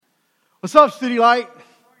What's up, City Light?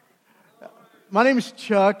 My name is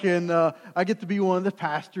Chuck, and I get to be one of the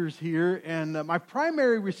pastors here. And my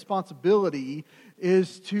primary responsibility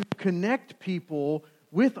is to connect people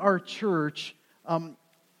with our church on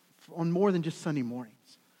more than just Sunday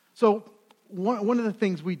mornings. So one of the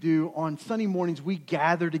things we do on Sunday mornings, we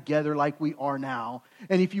gather together like we are now.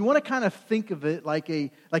 And if you want to kind of think of it like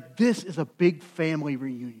this is a big family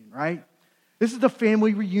reunion, right? This is the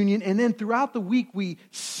family reunion, and then throughout the week, we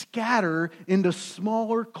scatter into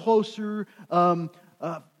smaller, closer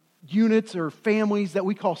units or families that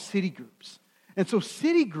we call city groups. And so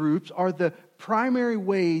city groups are the primary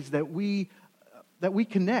ways that we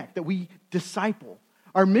connect, that we disciple.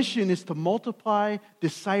 Our mission is to multiply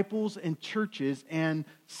disciples and churches, and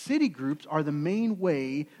city groups are the main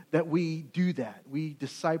way that we do that. We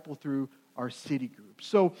disciple through our city groups.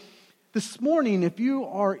 So this morning, if you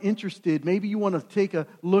are interested, maybe you want to take a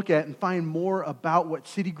look at and find more about what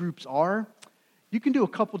city groups are, you can do a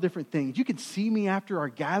couple different things. You can see me after our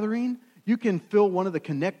gathering. You can fill one of the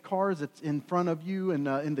Connect cards that's in front of you and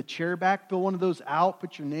in the chair back. Fill one of those out,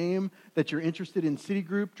 put your name that you're interested in city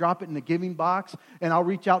group, drop it in the giving box, and I'll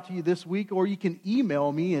reach out to you this week. Or you can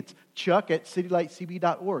email me. It's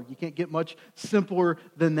chuck@citylightcb.org. You can't get much simpler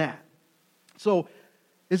than that. So,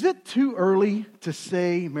 is it too early to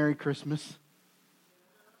say Merry Christmas?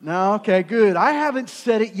 No? Okay, good. I haven't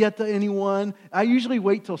said it yet to anyone. I usually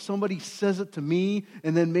wait till somebody says it to me,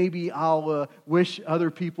 and then maybe I'll wish other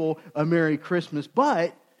people a Merry Christmas.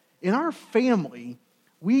 But in our family,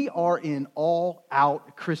 we are in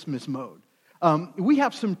all-out Christmas mode. We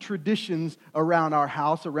have some traditions around our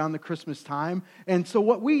house around the Christmas time. And so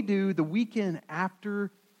what we do the weekend after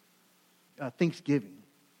Thanksgiving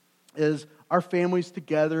is our family's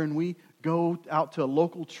together, and we go out to a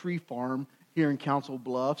local tree farm here in Council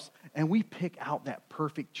Bluffs, and we pick out that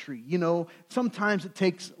perfect tree. You know, sometimes it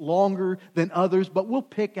takes longer than others, but we'll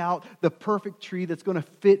pick out the perfect tree that's going to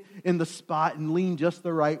fit in the spot and lean just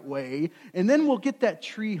the right way. And then we'll get that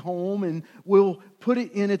tree home, and we'll put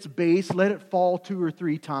it in its base, let it fall 2 or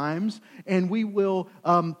 3 times, and we will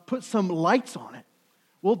put some lights on it.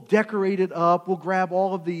 We'll decorate it up. We'll grab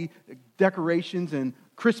all of the decorations and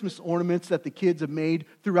Christmas ornaments that the kids have made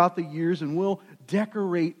throughout the years, and we'll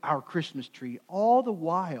decorate our Christmas tree. All the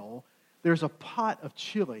while, there's a pot of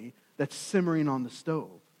chili that's simmering on the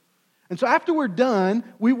stove. And so after we're done,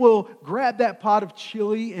 we will grab that pot of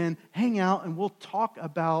chili and hang out, and we'll talk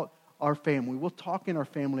about our family. We'll talk in our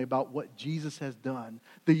family about what Jesus has done,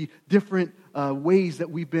 the different ways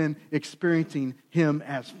that we've been experiencing Him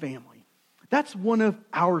as family. That's one of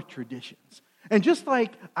our traditions. And just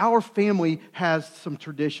like our family has some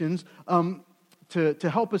traditions to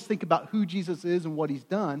help us think about who Jesus is and what He's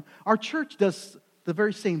done, our church does the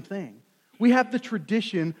very same thing. We have the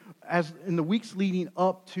tradition, as in the weeks leading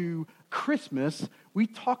up to Christmas, we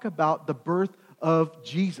talk about the birth of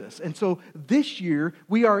Jesus. And so this year,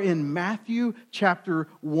 we are in Matthew chapter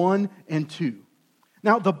 1 and 2.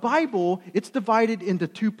 Now, the Bible, it's divided into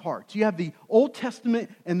 2 parts. You have the Old Testament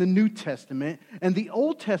and the New Testament. And the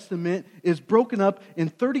Old Testament is broken up in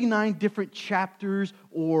 39 different chapters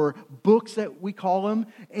or books that we call them.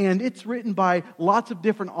 And it's written by lots of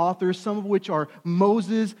different authors, some of which are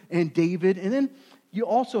Moses and David. And then you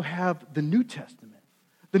also have the New Testament.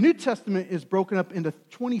 The New Testament is broken up into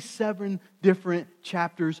 27 different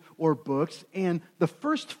chapters or books. And the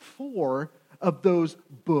first 4 of those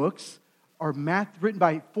books are written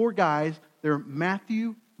by 4 guys. They're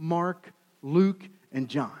Matthew, Mark, Luke, and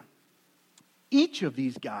John. Each of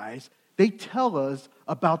these guys, they tell us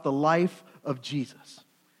about the life of Jesus.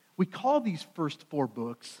 We call these first 4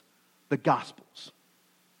 books the Gospels.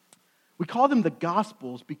 We call them the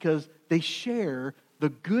Gospels because they share the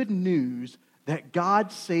good news that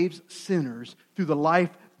God saves sinners through the life,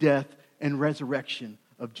 death, and resurrection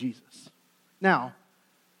of Jesus. Now,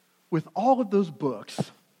 with all of those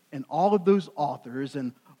books and all of those authors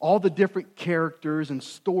and all the different characters and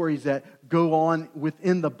stories that go on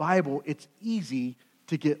within the Bible, it's easy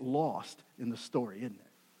to get lost in the story, isn't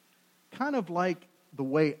it? Kind of like the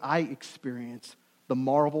way I experience the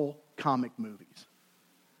Marvel comic movies.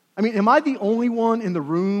 I mean, am I the only one in the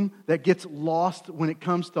room that gets lost when it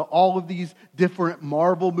comes to all of these different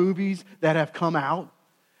Marvel movies that have come out?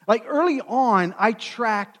 Like early on, I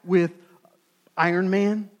tracked with Iron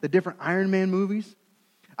Man, the different Iron Man movies.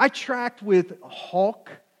 I tracked with Hulk.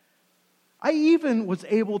 I even was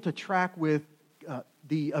able to track with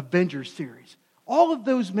the Avengers series. All of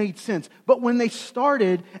those made sense. But when they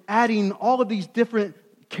started adding all of these different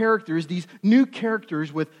characters, these new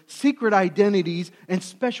characters with secret identities and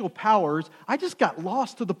special powers, I just got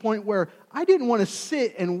lost to the point where I didn't want to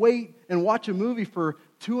sit and wait and watch a movie for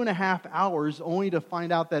 2.5 hours only to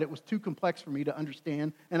find out that it was too complex for me to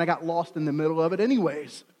understand, and I got lost in the middle of it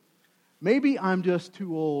anyways. Maybe I'm just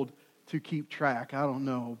too old to keep track. I don't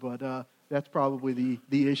know, but that's probably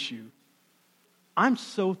the issue. I'm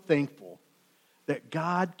so thankful that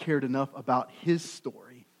God cared enough about His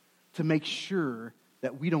story to make sure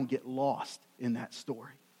that we don't get lost in that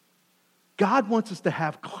story. God wants us to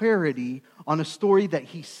have clarity on a story that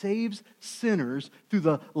He saves sinners through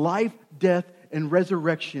the life, death, and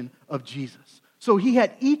resurrection of Jesus. So He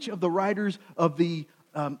had each of the writers of the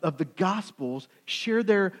Gospels share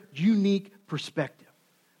their unique perspective.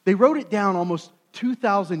 They wrote it down almost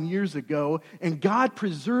 2,000 years ago, and God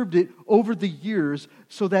preserved it over the years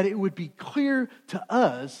so that it would be clear to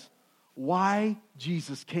us why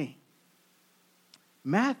Jesus came.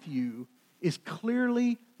 Matthew is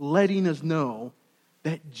clearly letting us know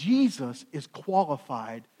that Jesus is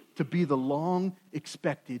qualified to be the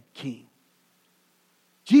long-expected king.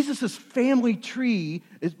 Jesus' family tree,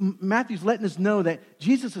 Matthew's letting us know that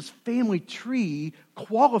Jesus' family tree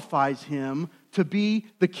qualifies him to be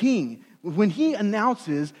the king. When he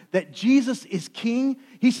announces that Jesus is king,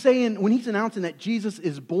 when he's announcing that Jesus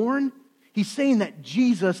is born, he's saying that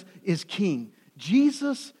Jesus is king.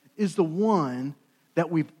 Jesus is the one that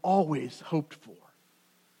we've always hoped for.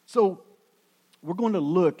 So, we're going to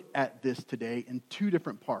look at this today in two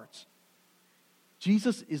different parts.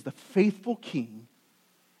 Jesus is the faithful king,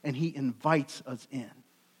 and He invites us in.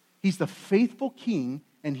 He's the faithful king,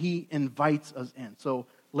 and He invites us in. So,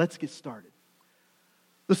 let's get started.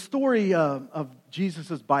 The story of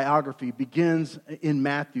Jesus' biography begins in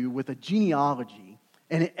Matthew with a genealogy,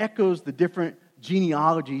 and it echoes the different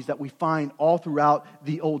genealogies that we find all throughout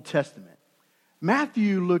the Old Testament.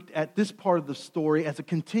 Matthew looked at this part of the story as a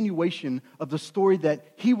continuation of the story that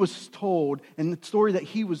he was told and the story that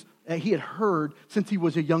he had heard since he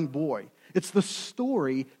was a young boy. It's the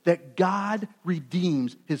story that God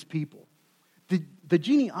redeems His people. The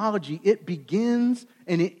genealogy, it begins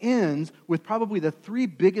and it ends with probably the three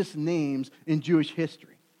biggest names in Jewish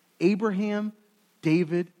history: Abraham,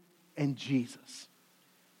 David, and Jesus.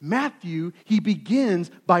 Matthew, he begins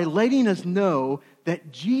by letting us know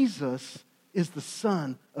that Jesus is the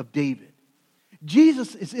son of David.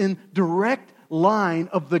 Jesus is in direct line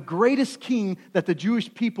of the greatest king that the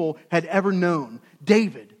Jewish people had ever known,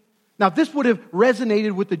 David. Now, this would have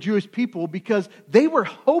resonated with the Jewish people because they were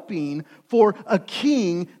hoping for a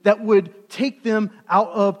king that would take them out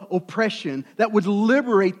of oppression, that would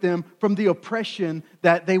liberate them from the oppression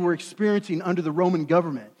that they were experiencing under the Roman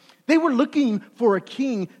government. They were looking for a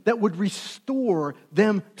king that would restore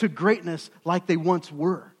them to greatness like they once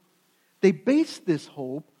were. They based this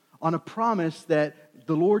hope on a promise that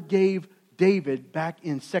the Lord gave David back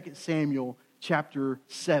in 2 Samuel chapter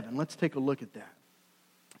 7. Let's take a look at that.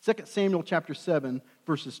 2 Samuel chapter 7,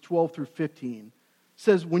 verses 12 through 15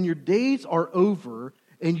 says, "When your days are over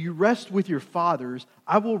and you rest with your fathers,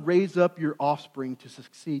 I will raise up your offspring to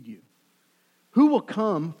succeed you, who will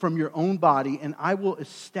come from your own body, and I will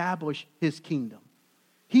establish His kingdom.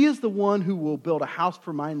 He is the one who will build a house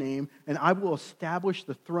for my name, and I will establish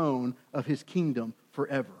the throne of His kingdom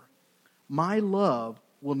forever. My love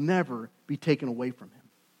will never be taken away from him."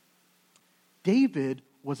 David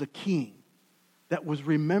was a king that was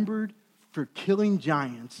remembered for killing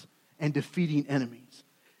giants and defeating enemies.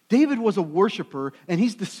 David was a worshiper, and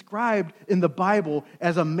he's described in the Bible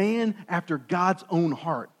as a man after God's own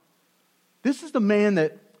heart. This is the man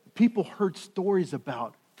that people heard stories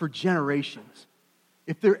about for generations.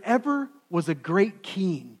 If there ever was a great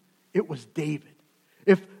king, it was David.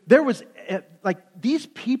 If there was, these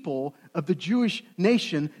people of the Jewish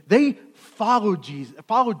nation, they followed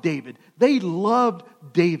David. They loved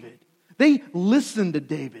David. They listened to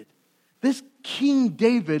David. This King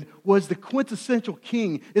David was the quintessential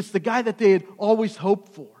king. It's the guy that they had always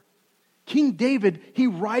hoped for. King David, he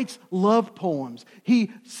writes love poems.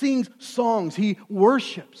 He sings songs. He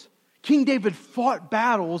worships. King David fought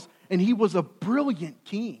battles, and he was a brilliant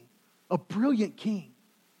king. A brilliant king.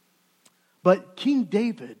 But King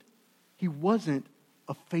David, he wasn't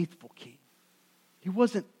a faithful king. He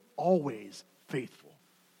wasn't always faithful.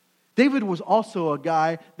 David was also a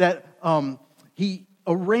guy that he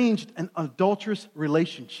arranged an adulterous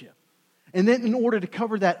relationship. And then in order to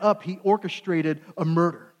cover that up, he orchestrated a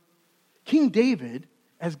murder. King David,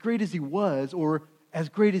 as great as he was, or as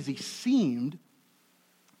great as he seemed,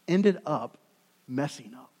 ended up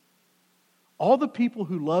messing up. All the people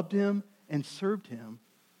who loved him and served him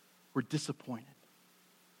were disappointed.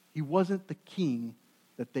 He wasn't the king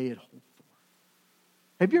that they had hoped for.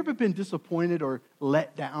 Have you ever been disappointed or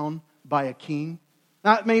let down by a king?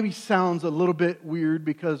 That maybe sounds a little bit weird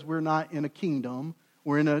because we're not in a kingdom.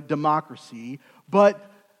 We're in a democracy.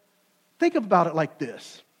 But think about it like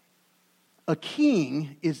this. A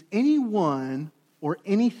king is anyone or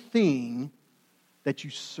anything that you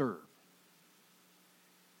serve,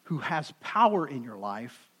 who has power in your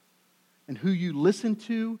life and who you listen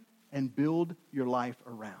to and build your life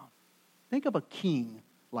around. Think of a king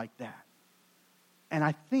like that. And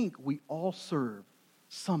I think we all serve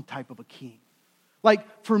some type of a king.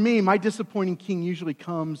 Like for me, my disappointing king usually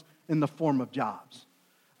comes in the form of jobs.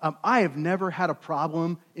 I have never had a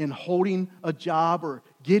problem in holding a job or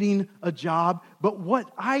getting a job, but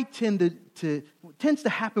what I tends to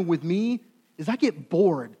happen with me is I get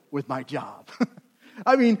bored with my job.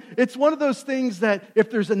 I mean, it's one of those things that if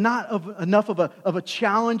there's enough of a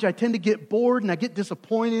challenge, I tend to get bored and I get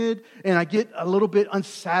disappointed and I get a little bit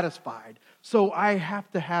unsatisfied. So I have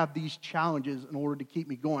to have these challenges in order to keep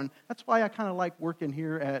me going. That's why I kind of like working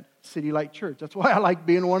here at City Light Church. That's why I like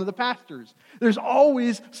being one of the pastors. There's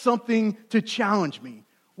always something to challenge me,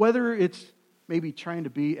 whether it's maybe trying to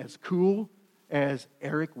be as cool as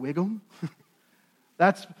Eric Wiggum.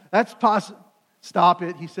 That's possible. Stop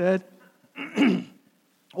it, he said.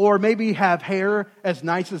 Or maybe have hair as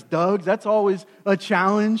nice as Doug's. That's always a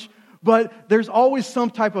challenge. But there's always some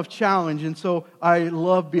type of challenge. And so I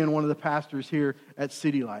love being one of the pastors here at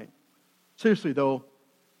City Light. Seriously, though,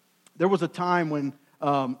 there was a time when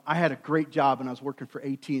I had a great job and I was working for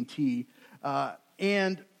AT&T.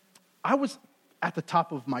 And I was at the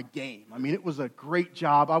top of my game. I mean, it was a great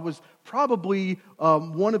job. I was probably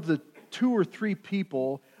one of the 2 or 3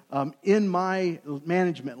 people in my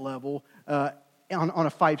management level on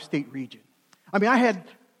a 5-state region. I mean,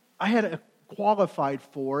 I had qualified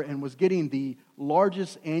for and was getting the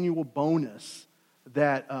largest annual bonus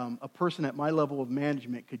that a person at my level of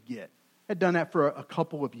management could get. Had done that for a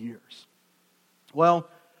couple of years. Well,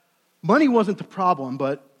 money wasn't the problem,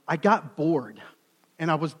 but I got bored,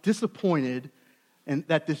 and I was disappointed and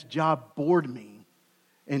that this job bored me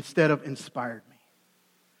instead of inspired me.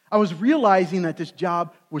 I was realizing that this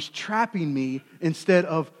job was trapping me instead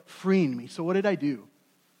of freeing me. So what did I do?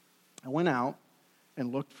 I went out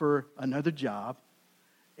and looked for another job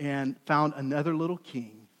and found another little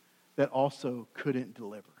king that also couldn't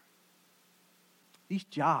deliver. These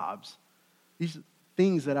jobs, these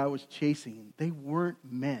things that I was chasing, they weren't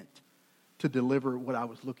meant to deliver what I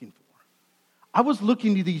was looking for. I was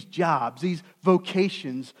looking to these jobs, these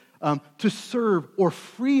vocations, to serve or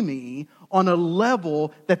free me on a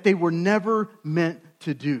level that they were never meant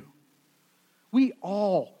to do. We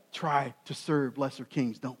all try to serve lesser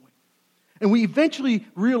kings, don't we? And we eventually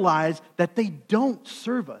realize that they don't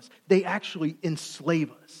serve us. They actually enslave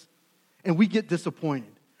us. And we get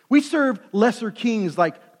disappointed. We serve lesser kings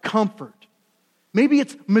like comfort. Maybe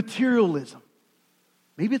it's materialism.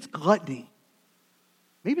 Maybe it's gluttony.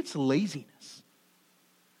 Maybe it's laziness.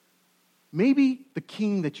 Maybe the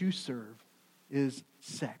king that you serve is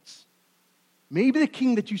sex. Maybe the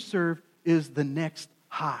king that you serve is the next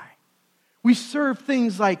high. We serve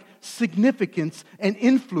things like significance and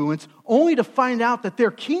influence only to find out that they're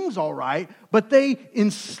kings, all right, but they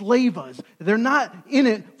enslave us. They're not in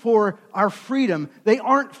it for our freedom. They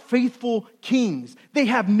aren't faithful kings. They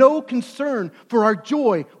have no concern for our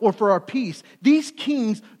joy or for our peace. These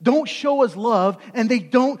kings don't show us love, and they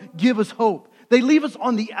don't give us hope. They leave us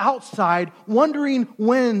on the outside wondering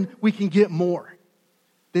when we can get more.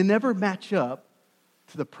 They never match up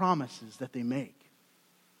to the promises that they make.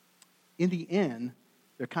 In the end,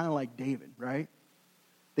 they're kind of like David, right?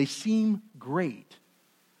 They seem great,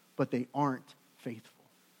 but they aren't faithful.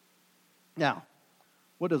 Now,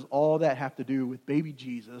 what does all that have to do with baby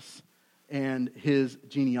Jesus and his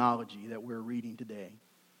genealogy that we're reading today?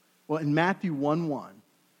 Well, in Matthew 1:1,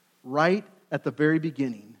 right at the very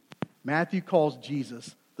beginning, Matthew calls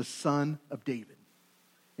Jesus the son of David.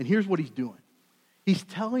 And here's what he's doing. He's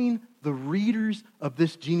telling the readers of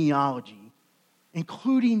this genealogy,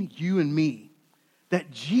 including you and me, that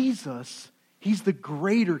Jesus, he's the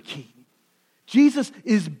greater king. Jesus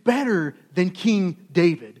is better than King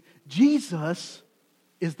David. Jesus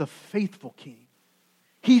is the faithful king.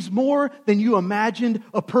 He's more than you imagined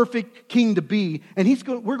a perfect king to be. And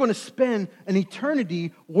we're going to spend an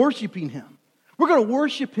eternity worshiping him. We're going to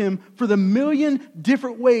worship him for the million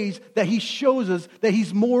different ways that he shows us that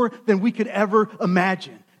he's more than we could ever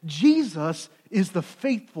imagine. Jesus is the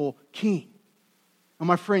faithful king. And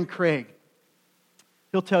my friend Craig,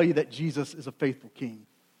 he'll tell you that Jesus is a faithful king.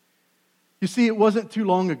 You see, it wasn't too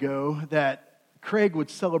long ago that Craig would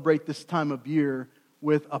celebrate this time of year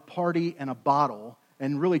with a party and a bottle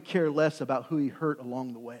and really care less about who he hurt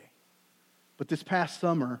along the way. But this past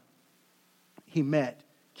summer, he met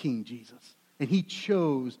King Jesus. And he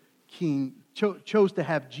chose King chose to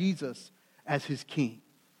have Jesus as his king.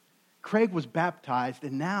 Craig was baptized,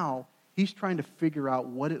 and now he's trying to figure out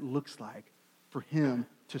what it looks like for him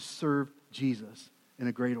to serve Jesus in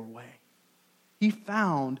a greater way. He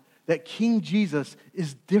found that King Jesus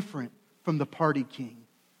is different from the party king.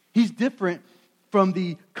 He's different from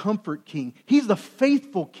the comfort king. He's the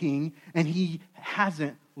faithful king, and he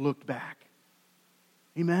hasn't looked back.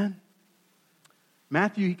 Amen?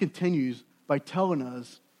 Matthew, he continues by telling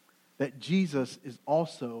us that Jesus is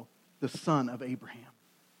also the son of Abraham.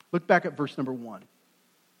 Look back at verse number 1. It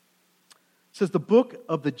says, the book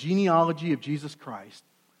of the genealogy of Jesus Christ,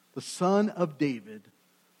 the son of David,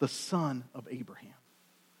 the son of Abraham.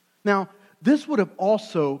 Now, this would have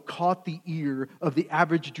also caught the ear of the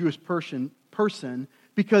average Jewish person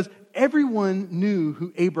because everyone knew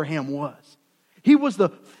who Abraham was. He was the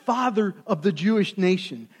father of the Jewish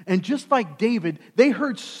nation. And just like David, they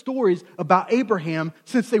heard stories about Abraham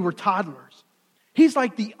since they were toddlers. He's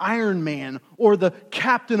like the Iron Man or the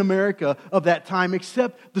Captain America of that time,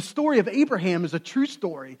 except the story of Abraham is a true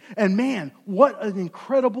story. And man, what an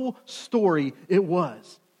incredible story it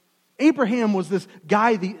was. Abraham was this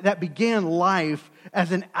guy that began life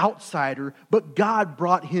as an outsider, but God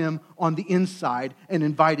brought him on the inside and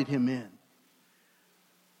invited him in.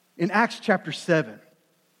 In Acts chapter 7,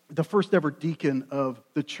 the first ever deacon of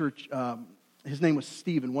the church, his name was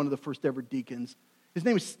Stephen, one of the first ever deacons. His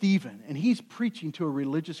name is Stephen, and he's preaching to a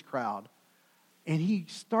religious crowd. And he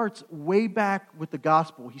starts way back with the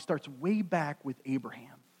gospel. He starts way back with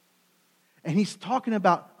Abraham. And he's talking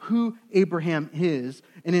about who Abraham is.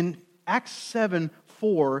 And in Acts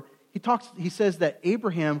 7:4, he says that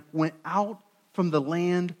Abraham went out from the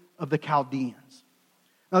land of the Chaldeans.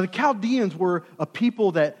 Now, the Chaldeans were a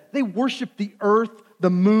people that they worshiped the earth, the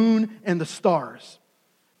moon, and the stars.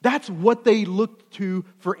 That's what they looked to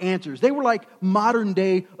for answers. They were like modern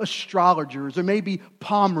day astrologers or maybe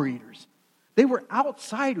palm readers. They were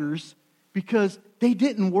outsiders because they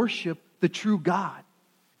didn't worship the true God.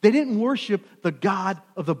 They didn't worship the God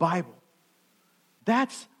of the Bible.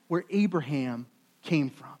 That's where Abraham came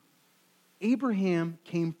from. Abraham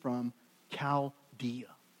came from Chaldea.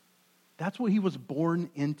 That's what he was born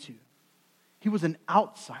into. He was an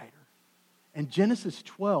outsider. And Genesis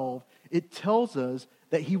 12, it tells us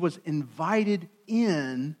that he was invited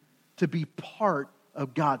in to be part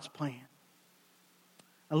of God's plan.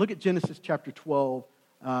 Now look at Genesis chapter 12,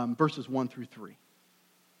 verses 1 through 3.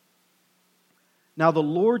 Now the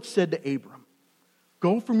Lord said to Abram,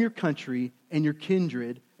 go from your country and your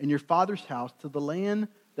kindred and your father's house to the land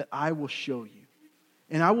that I will show you.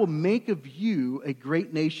 And I will make of you a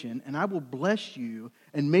great nation, and I will bless you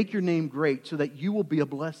and make your name great so that you will be a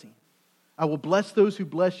blessing. I will bless those who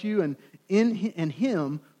bless you, and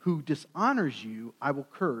him who dishonors you I will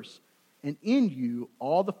curse, and in you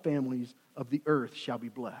all the families of the earth shall be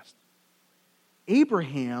blessed.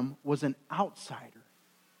 Abraham was an outsider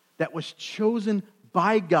that was chosen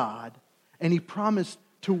by God, and he promised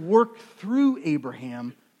to work through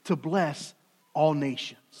Abraham to bless all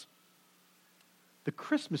nations. The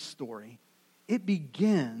Christmas story, it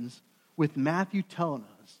begins with Matthew telling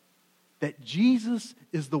us that Jesus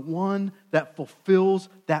is the one that fulfills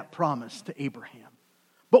that promise to Abraham.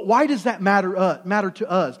 But why does that matter to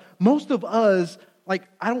us? Most of us, I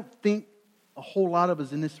don't think a whole lot of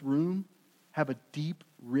us in this room have a deep,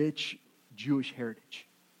 rich Jewish heritage.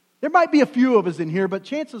 There might be a few of us in here, but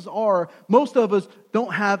chances are most of us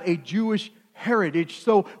don't have a Jewish heritage.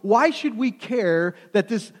 So why should we care that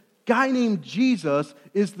this guy named Jesus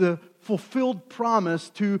is the fulfilled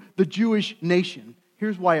promise to the Jewish nation?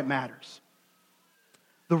 Here's why it matters.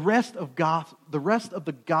 The rest of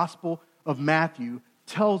the Gospel of Matthew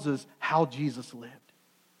tells us how Jesus lived.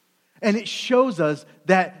 And it shows us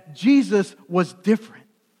that Jesus was different.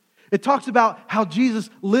 It talks about how Jesus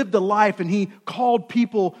lived a life and he called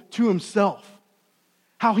people to himself.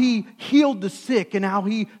 How he healed the sick and how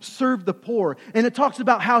he served the poor. And it talks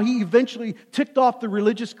about how he eventually ticked off the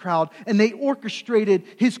religious crowd and they orchestrated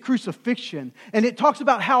his crucifixion. And it talks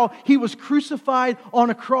about how he was crucified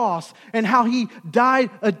on a cross and how he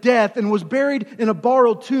died a death and was buried in a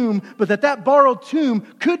borrowed tomb, but that borrowed tomb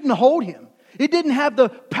couldn't hold him. It didn't have the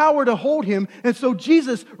power to hold him. And so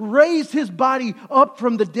Jesus raised his body up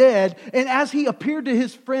from the dead. And as he appeared to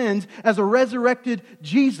his friends as a resurrected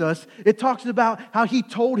Jesus, it talks about how he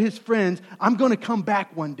told his friends, I'm going to come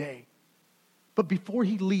back one day. But before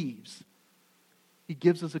he leaves, he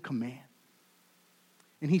gives us a command.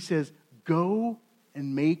 And he says, go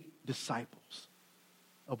and make disciples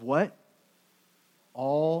of what?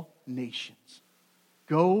 All nations.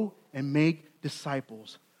 Go and make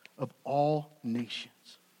disciples of all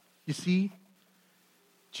nations. You see,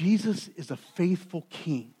 Jesus is a faithful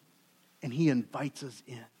king, and he invites us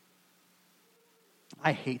in.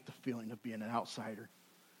 I hate the feeling of being an outsider.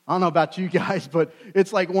 I don't know about you guys, but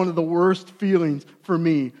it's like one of the worst feelings for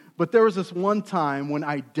me. But there was this one time when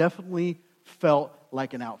I definitely felt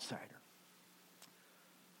like an outsider.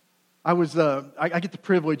 I get the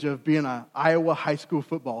privilege of being an Iowa high school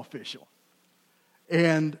football official.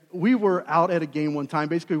 And we were out at a game one time.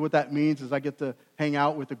 Basically what that means is I get to hang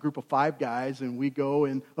out with a group of 5 guys, and we go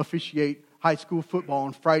and officiate high school football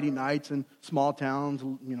on Friday nights in small towns,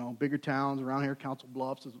 bigger towns around here, Council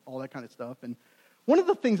Bluffs, all that kind of stuff. And one of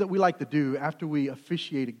the things that we like to do after we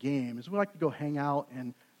officiate a game is we like to go hang out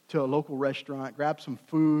to a local restaurant, grab some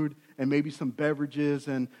food and maybe some beverages.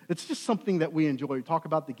 And it's just something that we enjoy. We talk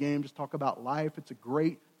about the game, just talk about life. It's a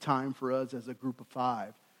great time for us as a group of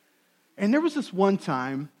 5. And there was this one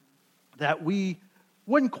time that we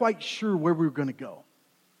wasn't quite sure where we were going to go.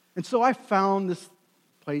 And so I found this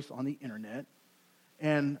place on the internet,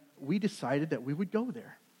 and we decided that we would go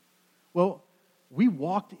there. Well, we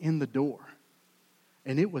walked in the door,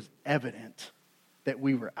 and it was evident that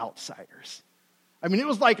we were outsiders. I mean, it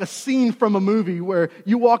was like a scene from a movie where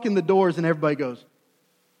you walk in the doors and everybody goes,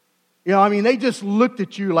 they just looked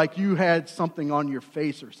at you like you had something on your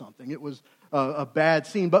face or something. It was a bad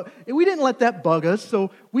scene. But we didn't let that bug us,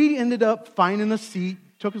 so we ended up finding a seat.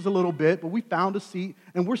 Took us a little bit, but we found a seat,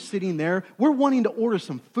 and we're sitting there. We're wanting to order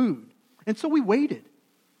some food. And so we waited.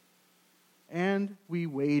 And we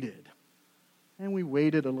waited. And we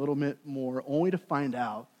waited a little bit more, only to find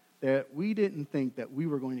out that we didn't think that we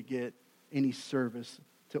were going to get any service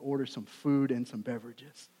to order some food and some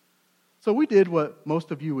beverages. So we did what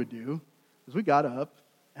most of you would do, is we got up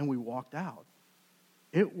and we walked out.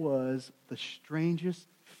 It was the strangest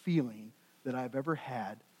feeling that I've ever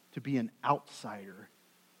had to be an outsider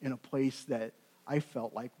in a place that I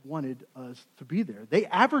felt like wanted us to be there. They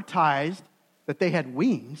advertised that they had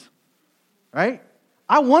wings, right?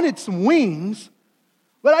 I wanted some wings,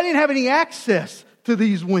 but I didn't have any access to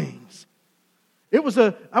these wings.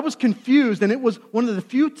 I was confused, and it was one of the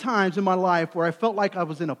few times in my life where I felt like I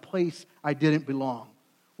was in a place I didn't belong,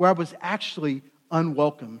 where I was actually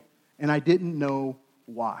unwelcome, and I didn't know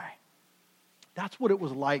why. That's what it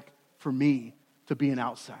was like for me to be an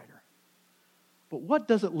outsider. But what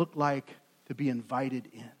does it look like to be invited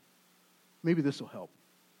in? Maybe this will help.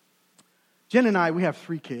 Jen and I, we have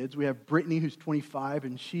 3 kids. We have Brittany, who's 25,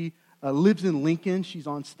 and she lives in Lincoln. She's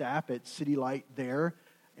on staff at City Light there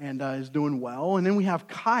and is doing well. And then we have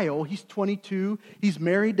Kyle. He's 22. He's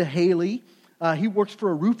married to Haley. He works for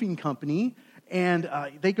a roofing company, and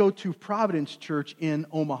they go to Providence Church in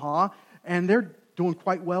Omaha, and they're doing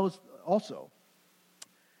quite well also.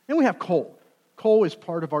 Then we have Cole. Cole is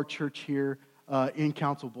part of our church here in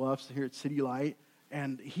Council Bluffs, here at City Light.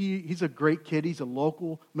 And he's a great kid. He's a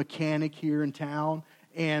local mechanic here in town.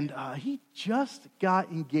 And he just got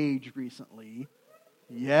engaged recently.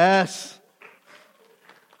 Yes.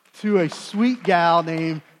 To a sweet gal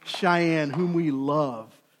named Cheyenne, whom we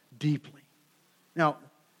love deeply. Now,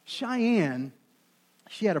 Cheyenne,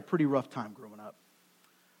 she had a pretty rough time growing up.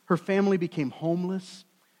 Her family became homeless,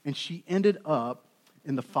 and she ended up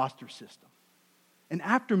in the foster system. And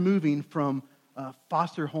after moving from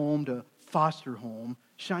foster home to foster home,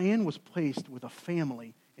 Cheyenne was placed with a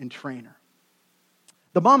family in Trainer.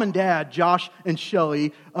 The mom and dad, Josh and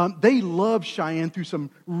Shelly, they loved Cheyenne through some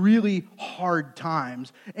really hard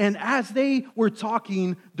times. And as they were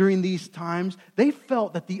talking during these times, they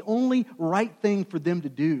felt that the only right thing for them to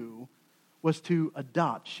do was to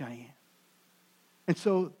adopt Cheyenne. And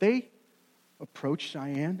so they approached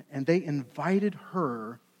Cheyenne and they invited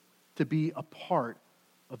her to be a part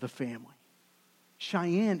of the family.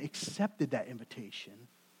 Cheyenne accepted that invitation,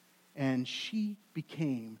 and she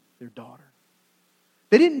became their daughter.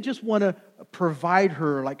 They didn't just want to provide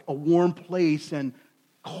her like a warm place and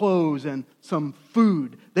clothes and some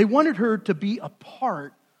food. They wanted her to be a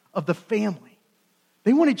part of the family.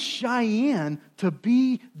 They wanted Cheyenne to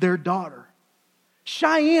be their daughter.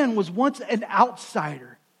 Cheyenne was once an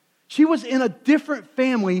outsider. She was in a different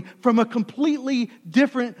family from a completely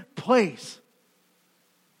different place.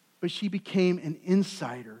 But she became an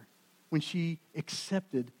insider when she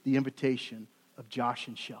accepted the invitation of Josh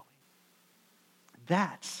and Shelly.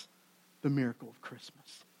 That's the miracle of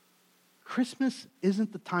Christmas. Christmas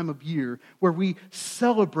isn't the time of year where we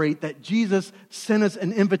celebrate that Jesus sent us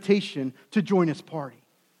an invitation to join his party.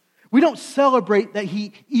 We don't celebrate that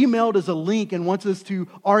he emailed us a link and wants us to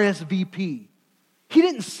RSVP. He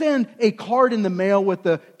didn't send a card in the mail with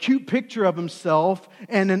a cute picture of himself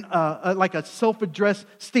and like a self-addressed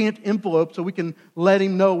stamped envelope so we can let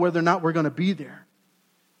him know whether or not we're going to be there.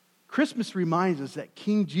 Christmas reminds us that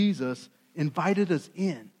King Jesus invited us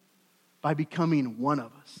in by becoming one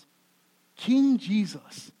of us. King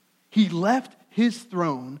Jesus, he left his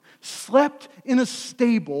throne, slept in a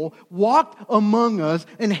stable, walked among us,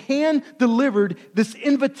 and hand-delivered this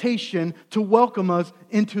invitation to welcome us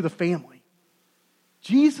into the family.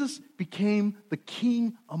 Jesus became the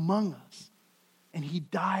king among us, and he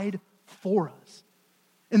died for us.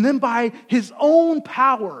 And then by his own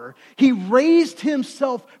power, he raised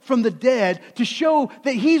himself from the dead to show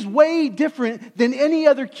that he's way different than any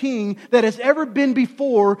other king that has ever been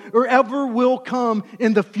before or ever will come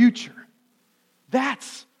in the future.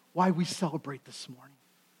 That's why we celebrate this morning.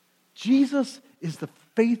 Jesus is the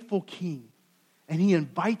faithful king, and he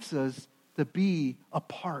invites us to be a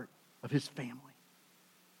part of his family.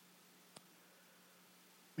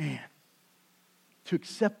 Man, to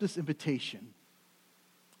accept this invitation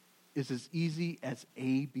is as easy as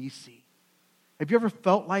ABC. Have you ever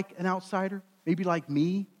felt like an outsider? Maybe like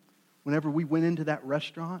me, whenever we went into that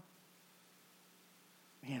restaurant?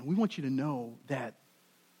 Man, we want you to know that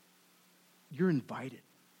you're invited,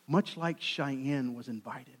 much like Cheyenne was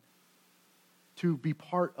invited, to be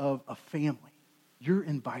part of a family. You're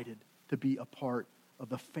invited to be a part of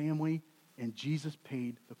the family, and Jesus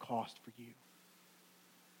paid the cost for you.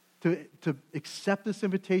 To accept this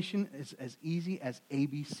invitation is as easy as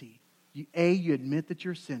ABC. You admit that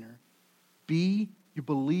you're a sinner. B, you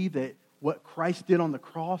believe that what Christ did on the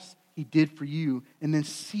cross, he did for you. And then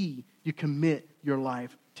C, you commit your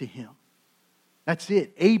life to him. That's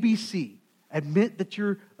it. ABC. Admit that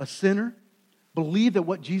you're a sinner. Believe that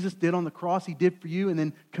what Jesus did on the cross, he did for you. And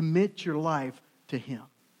then commit your life to him.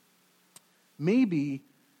 Maybe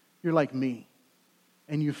you're like me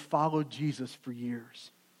and you've followed Jesus for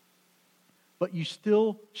years, but you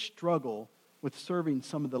still struggle with serving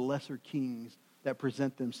some of the lesser kings that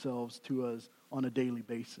present themselves to us on a daily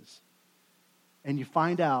basis. And you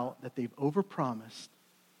find out that they've overpromised,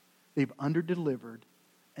 they've underdelivered,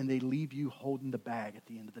 and they leave you holding the bag at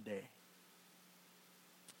the end of the day.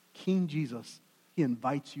 King Jesus, he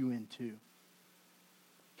invites you in too.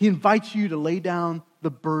 He invites you to lay down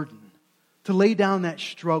the burden, to lay down that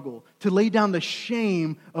struggle, to lay down the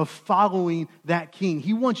shame of following that king.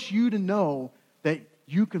 He wants you to know that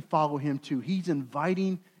you can follow him too. He's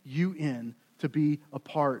inviting you in to be a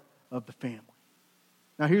part of the family.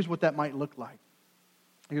 Now here's what that might look like.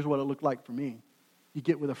 Here's what it looked like for me. You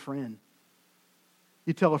get with a friend.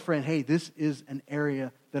 You tell a friend, hey, this is an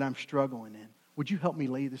area that I'm struggling in. Would you help me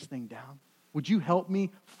lay this thing down? Would you help me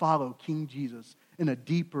follow King Jesus in a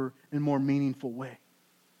deeper and more meaningful way?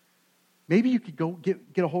 Maybe you could go get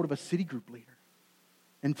a hold of a city group leader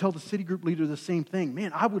and tell the city group leader the same thing.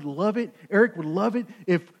 Man, I would love it, Eric would love it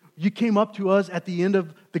if you came up to us at the end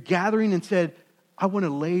of the gathering and said, I want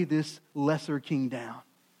to lay this lesser king down.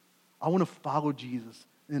 I want to follow Jesus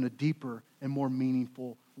in a deeper and more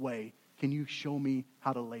meaningful way. Can you show me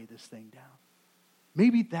how to lay this thing down?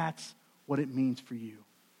 Maybe that's what it means for you.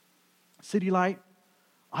 City Light,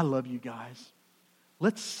 I love you guys.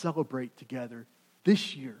 Let's celebrate together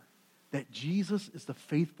this year that Jesus is the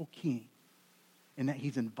faithful king and that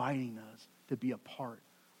he's inviting us to be a part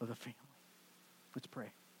of the family. Let's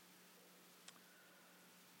pray.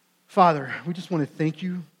 Father, we just want to thank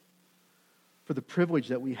you for the privilege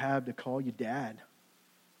that we have to call you Dad,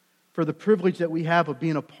 for the privilege that we have of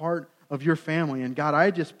being a part of your family. And God,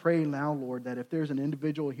 I just pray now, Lord, that if there's an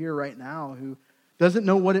individual here right now who doesn't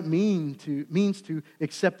know what it means to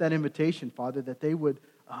accept that invitation, Father, that they would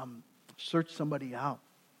search somebody out,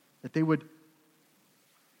 that they would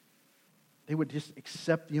just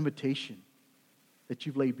accept the invitation that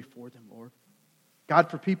you've laid before them, Lord.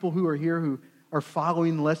 God, for people who are here who are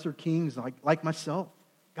following lesser kings like myself,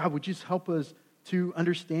 God, would you just help us to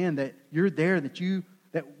understand that you're there,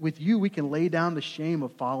 that with you we can lay down the shame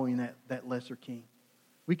of following that lesser king.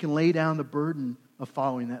 We can lay down the burden of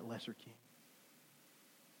following that lesser king.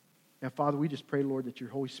 Now, Father, we just pray, Lord, that your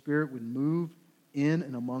Holy Spirit would move in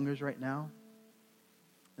and among us right now.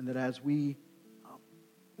 And that as we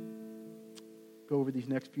go over these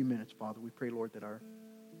next few minutes, Father, we pray, Lord, that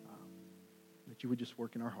that you would just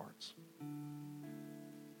work in our hearts.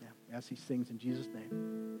 Yeah, we ask these things in Jesus'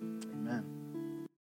 name. Amen.